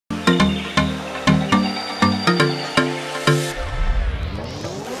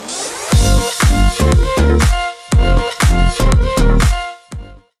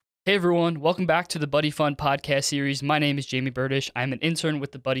Hey everyone, welcome back to the Buddy Fund podcast series. My name is Jayme Bertish. I'm an intern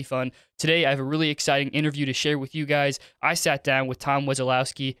with the Buddy Fund. Today I have a really exciting interview to share with you guys. I sat down with Tom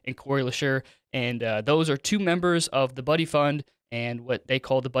Wesolowski and Corey Lesure, and those are two members of the Buddy Fund and what they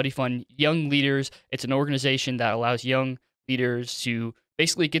call the Buddy Fund Young Leaders. It's an organization that allows young leaders to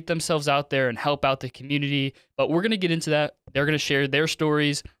basically get themselves out there and help out the community. But we're going to get into that. They're going to share their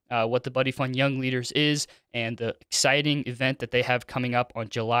stories, what the Buddy Fund Young Leaders is, and the exciting event that they have coming up on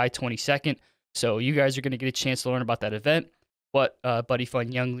July 22nd. So you guys are going to get a chance to learn about that event, what Buddy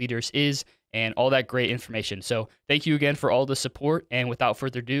Fund Young Leaders is, and all that great information. So thank you again for all the support. And without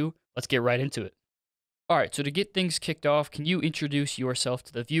further ado, let's get right into it. All right, so to get things kicked off, can you introduce yourself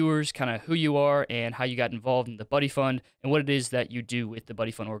to the viewers, kind of who you are and how you got involved in the Buddy Fund and what it is that you do with the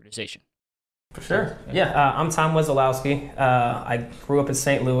Buddy Fund organization? For sure. Yeah, I'm Tom Wesolowski. I grew up in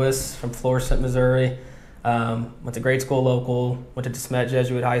St. Louis from Florissant, Missouri. Went to grade school local, went to DeSmet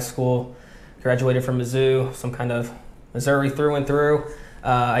Jesuit High School, graduated from Mizzou, some kind of Missouri through and through.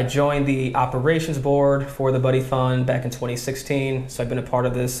 I joined the operations board for the Buddy Fund back in 2016, so I've been a part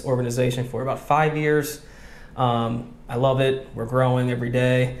of this organization for about 5 years. I love it. We're growing every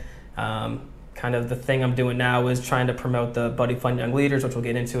day. Kind of the thing I'm doing now is trying to promote the Buddy Fund Young Leaders, which we'll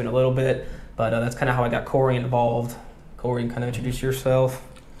get into in a little bit, but that's kind of how I got Corey involved. Corey, kind of introduce yourself.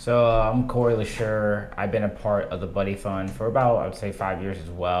 So I'm Corey Lesure. I've been a part of the Buddy Fund for about, I would say, 5 years as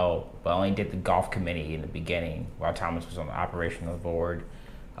well, but I only did the golf committee in the beginning while Thomas was on the operational board.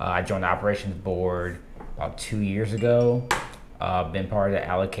 I joined the operations board about 2 years ago. Been part of the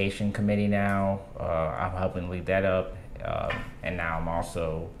allocation committee now. I'm helping lead that up, and now I'm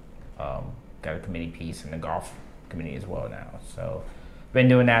also got a committee piece in the golf committee as well now. So been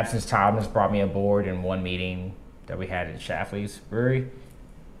doing that since Thomas brought me aboard in one meeting that we had at Shafley's Brewery.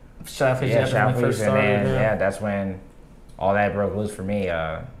 Shafley's, and then that's when all that broke loose for me,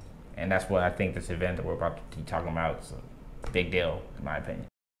 and that's what I think this event that we're about to be talking about is a big deal in my opinion.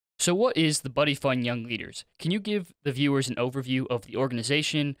 So what is the Buddy Fund Young Leaders? Can you give the viewers an overview of the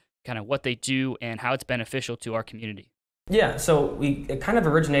organization, kind of what they do, and how it's beneficial to our community? Yeah, so it kind of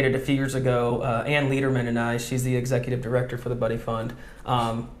originated a few years ago. Ann Lederman and I, she's the executive director for the Buddy Fund,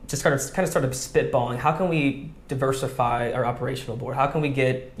 just kind of started spitballing. How can we diversify our operational board? How can we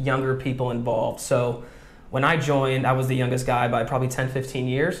get younger people involved? So when I joined, I was the youngest guy by probably 10, 15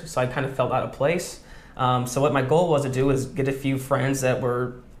 years, so I kind of felt out of place. So what my goal was to do is get a few friends that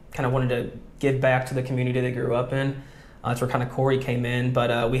were kind of wanted to give back to the community they grew up in. That's where kind of Corey came in,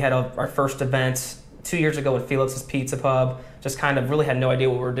 but we had our first event 2 years ago at Felix's Pizza Pub. Just kind of really had no idea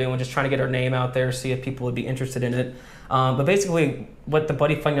what we were doing, just trying to get our name out there, see if people would be interested in it. But basically what the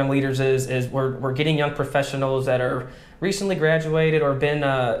Buddy Fund Young Leaders is we're getting young professionals that are recently graduated or been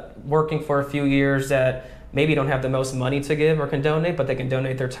working for a few years that maybe don't have the most money to give or can donate, but they can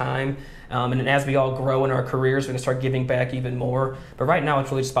donate their time. And then as we all grow in our careers, we can start giving back even more. But right now,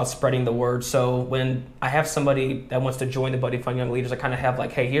 it's really just about spreading the word. So when I have somebody that wants to join the Buddy Fund Young Leaders, I kind of have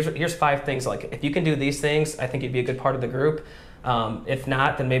like, hey, here's 5 things. Like, if you can do these things, I think you'd be a good part of the group. If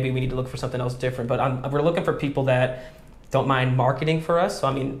not, then maybe we need to look for something else different. But we're looking for people that don't mind marketing for us. So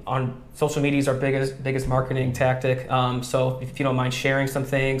I mean, on social media is our biggest marketing tactic. So if you don't mind sharing some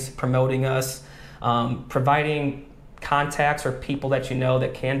things, promoting us, providing contacts or people that you know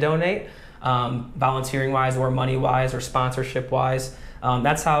that can donate, volunteering wise or money wise or sponsorship wise.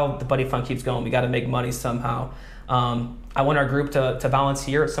 That's how the Buddy Fund keeps going. We got to make money somehow. I want our group to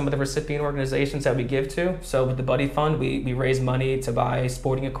volunteer at some of the recipient organizations that we give to. So with the Buddy Fund, we raise money to buy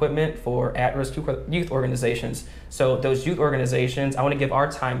sporting equipment for at-risk youth organizations. So those youth organizations, I want to give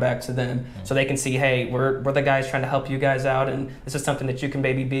our time back to them so they can see, hey, we're the guys trying to help you guys out, and this is something that you can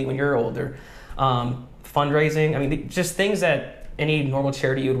maybe be when you're older. Fundraising, I mean, just things that any normal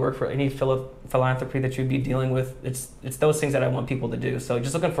charity you would work for, any philanthropy that you'd be dealing with, it's those things that I want people to do. So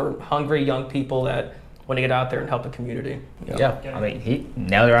just looking for hungry young people that want to get out there and help the community. Yeah, I mean, he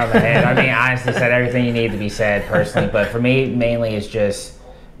nailed it on the head. I mean, honestly said everything you need to be said personally, but for me, mainly it's just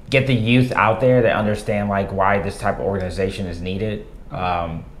get the youth out there that understand like why this type of organization is needed.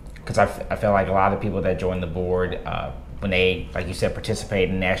 Because I feel like a lot of people that join the board, when they, like you said, participate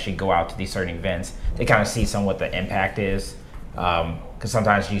and actually go out to these certain events, they kind of see what the impact is. Because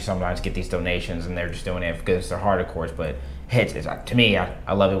sometimes you get these donations and they're just doing it because they're hard, of course, but to me,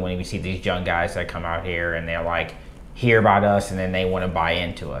 I love it when we see these young guys that come out here and they're like, hear about us and then they want to buy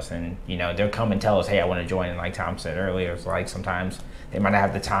into us. And, you know, they'll come and tell us, hey, I want to join. And like Tom said earlier, it's like sometimes they might not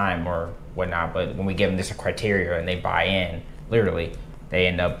have the time or whatnot, but when we give them this criteria and they buy in, literally, they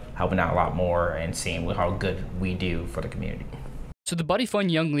end up helping out a lot more and seeing how good we do for the community. So the Buddy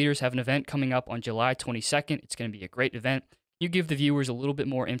Fund Young Leaders have an event coming up on July 22nd. It's going to be a great event. you give the viewers a little bit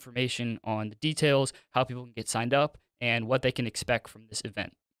more information on the details, how people can get signed up, and what they can expect from this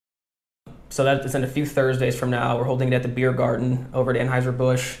event. So that is in a few Thursdays from now. We're holding it at the Biergarten over at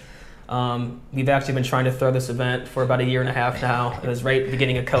Anheuser-Busch. We've actually been trying to throw this event for about 1.5 years now. It was right at the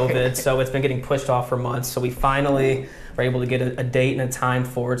beginning of COVID, so it's been getting pushed off for months. So we finally were able to get a date and a time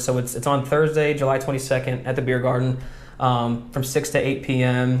for it. So it's on Thursday, July 22nd at the Biergarten from 6 to 8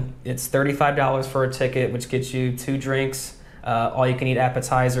 p.m. It's $35 for a ticket, which gets you 2 drinks, all you can eat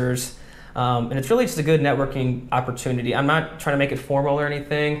appetizers. And it's really just a good networking opportunity. I'm not trying to make it formal or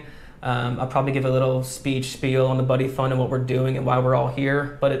anything. I'll probably give a little spiel on the Buddy Fund and what we're doing and why we're all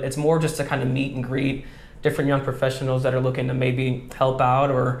here. But it's more just to kind of meet and greet different young professionals that are looking to maybe help out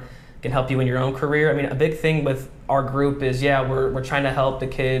or can help you in your own career. I mean, a big thing with our group is, we're trying to help the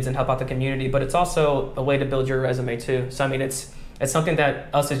kids and help out the community, but it's also a way to build your resume too. So I mean, it's something that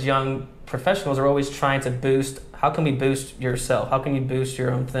us as young professionals are always trying to boost. How can we boost yourself? How can you boost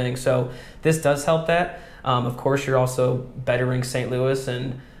your own thing? So this does help that. Of course, you're also bettering St. Louis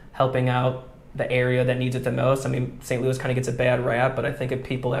and helping out the area that needs it the most. I mean, St. Louis kind of gets a bad rap, but I think if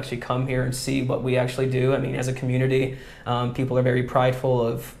people actually come here and see what we actually do, I mean, as a community, people are very prideful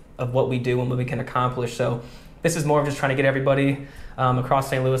of what we do and what we can accomplish. So this is more of just trying to get everybody across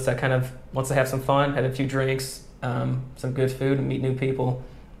St. Louis that kind of wants to have some fun, have a few drinks, some good food, and meet new people.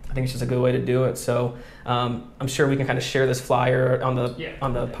 I think it's just a good way to do it. So I'm sure we can kind of share this flyer on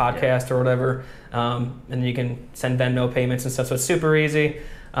the podcast or whatever, and you can send Venmo payments and stuff. So it's super easy.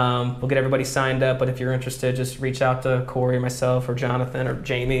 We'll get everybody signed up, but if you're interested, just reach out to Corey or myself or Jonathan or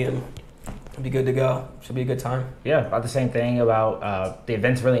Jayme, and it'll be good to go. Should be a good time. Yeah, about the same thing about the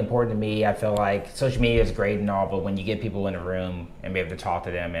event's really important to me. I feel like social media is great and all, but when you get people in a room and be able to talk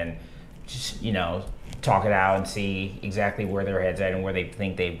to them and just, talk it out and see exactly where their head's at and where they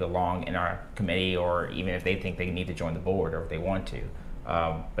think they belong in our committee, or even if they think they need to join the board or if they want to.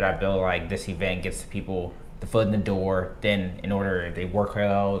 But I feel like this event gets people the foot in the door. Then in order, if they work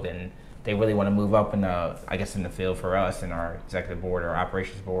well, then they really want to move up in the field for us and our executive board or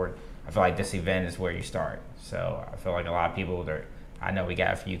operations board. I feel like this event is where you start. So I feel like a lot of people I know we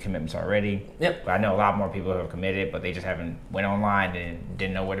got a few commitments already. Yep. But I know a lot more people who have committed, but they just haven't went online and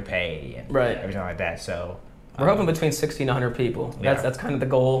didn't know where to pay and everything like that. So we're hoping between 60 and 100 people. That's kind of the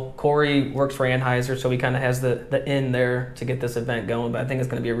goal. Corey works for Anheuser, so he kind of has the in there to get this event going. But I think it's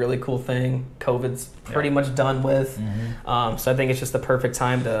going to be a really cool thing. COVID's pretty much done with. Mm-hmm. So I think it's just the perfect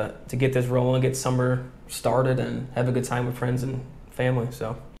time to get this rolling, get summer started, and have a good time with friends and family.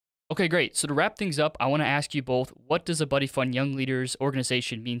 So. Okay, great. So to wrap things up, I want to ask you both, what does the Buddy Fund Young Leaders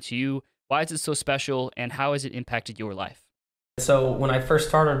organization mean to you? Why is it so special, and how has it impacted your life? So when I first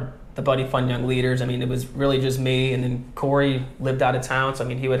started the Buddy Fund Young Leaders, I mean, it was really just me, and then Corey lived out of town, so I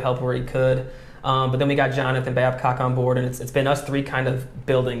mean, he would help where he could. But then we got Jonathan Babcock on board, and it's been us three kind of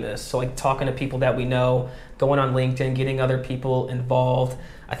building this. So like talking to people that we know, going on LinkedIn, getting other people involved.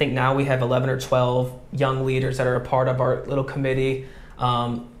 I think now we have 11 or 12 young leaders that are a part of our little committee.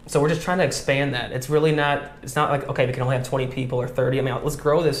 So we're just trying to expand that. It's not like, okay, we can only have 20 people or 30. I mean, let's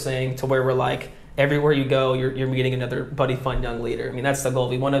grow this thing to where we're like, everywhere you go, you're meeting another Buddy Fund Young Leader. I mean, that's the goal.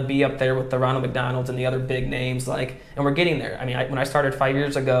 We want to be up there with the Ronald McDonald's and the other big names, and we're getting there. I mean, when I started 5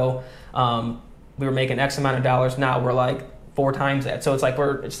 years ago, we were making X amount of dollars. Now we're like 4 times that. So it's like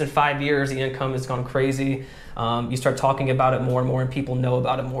it's in 5 years, the income has gone crazy. You start talking about it more and more, and people know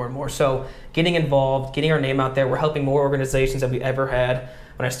about it more and more. So getting involved, getting our name out there, we're helping more organizations than we ever had.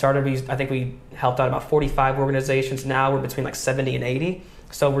 When I started, I think we helped out about 45 organizations. Now we're between like 70 and 80.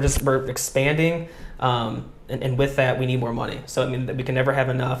 So we're expanding, and with that, we need more money. So I mean, we can never have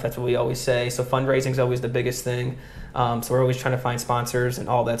enough. That's what we always say. So fundraising is always the biggest thing. So we're always trying to find sponsors and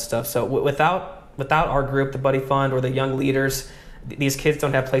all that stuff. So without our group, the Buddy Fund or the young leaders, these kids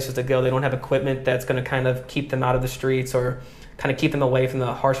don't have places to go. They don't have equipment that's going to kind of keep them out of the streets or kind of keep them away from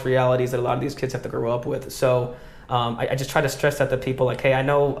the harsh realities that a lot of these kids have to grow up with. So I just try to stress that to people, like, hey, I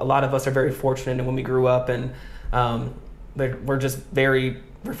know a lot of us are very fortunate in when we grew up, and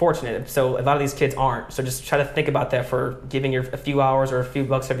we're fortunate. So a lot of these kids aren't. So just try to think about that for giving a few hours or a few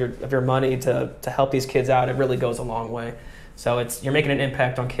bucks of your money to help these kids out. It really goes a long way. So you're making an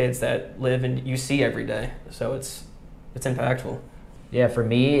impact on kids that live and you see every day. So it's impactful. Yeah, for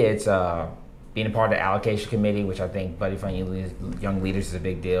me, it's being a part of the allocation committee, which I think Buddy Fund Young Leaders is a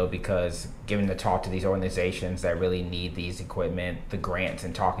big deal, because giving the talk to these organizations that really need these equipment, the grants,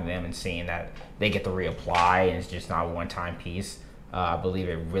 and talking to them and seeing that they get to reapply and it's just not a one-time piece. I believe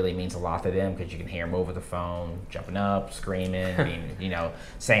it really means a lot to them, because you can hear them over the phone, jumping up, screaming,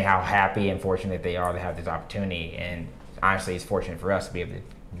 saying how happy and fortunate they are to have this opportunity. And honestly, it's fortunate for us to be able to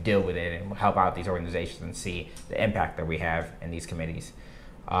deal with it and help out these organizations and see the impact that we have in these committees.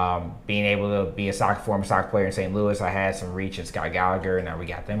 Being able to be a former soccer player in St. Louis, I had some reach in Scott Gallagher. Now we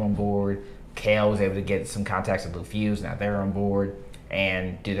got them on board. Kale was able to get some contacts with Blue Fuse. Now they're on board.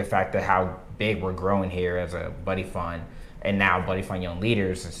 And due to the fact that how big we're growing here as a Buddy Fund, and now Buddy Fund Young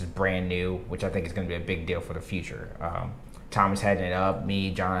Leaders, this is brand new, which I think is going to be a big deal for the future. Tom is heading it up.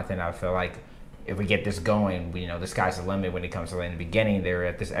 Me, Jonathan, I feel like if we get this going, the sky's the limit when it comes to in the beginning. They're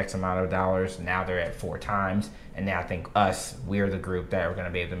at this X amount of dollars. Now they're at 4 times. And now I think we're the group that are going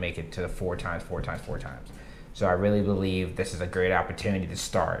to be able to make it to the 4 times. So I really believe this is a great opportunity to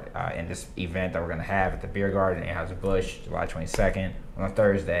start in this event that we're going to have at the Beer Garden, Anheuser-Busch, July 22nd on a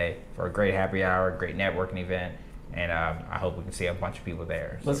Thursday for a great happy hour, great networking event. And I hope we can see a bunch of people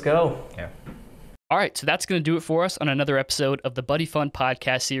there. So, let's go. Yeah. All right, so that's going to do it for us on another episode of the Buddy Fund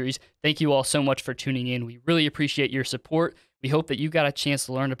podcast series. Thank you all so much for tuning in. We really appreciate your support. We hope that you got a chance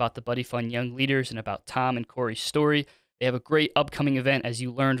to learn about the Buddy Fund Young Leaders and about Tom and Corey's story. They have a great upcoming event, as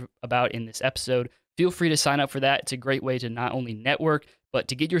you learned about in this episode. Feel free to sign up for that. It's a great way to not only network, but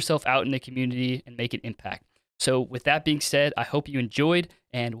to get yourself out in the community and make an impact. So with that being said, I hope you enjoyed,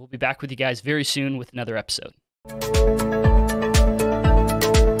 and we'll be back with you guys very soon with another episode.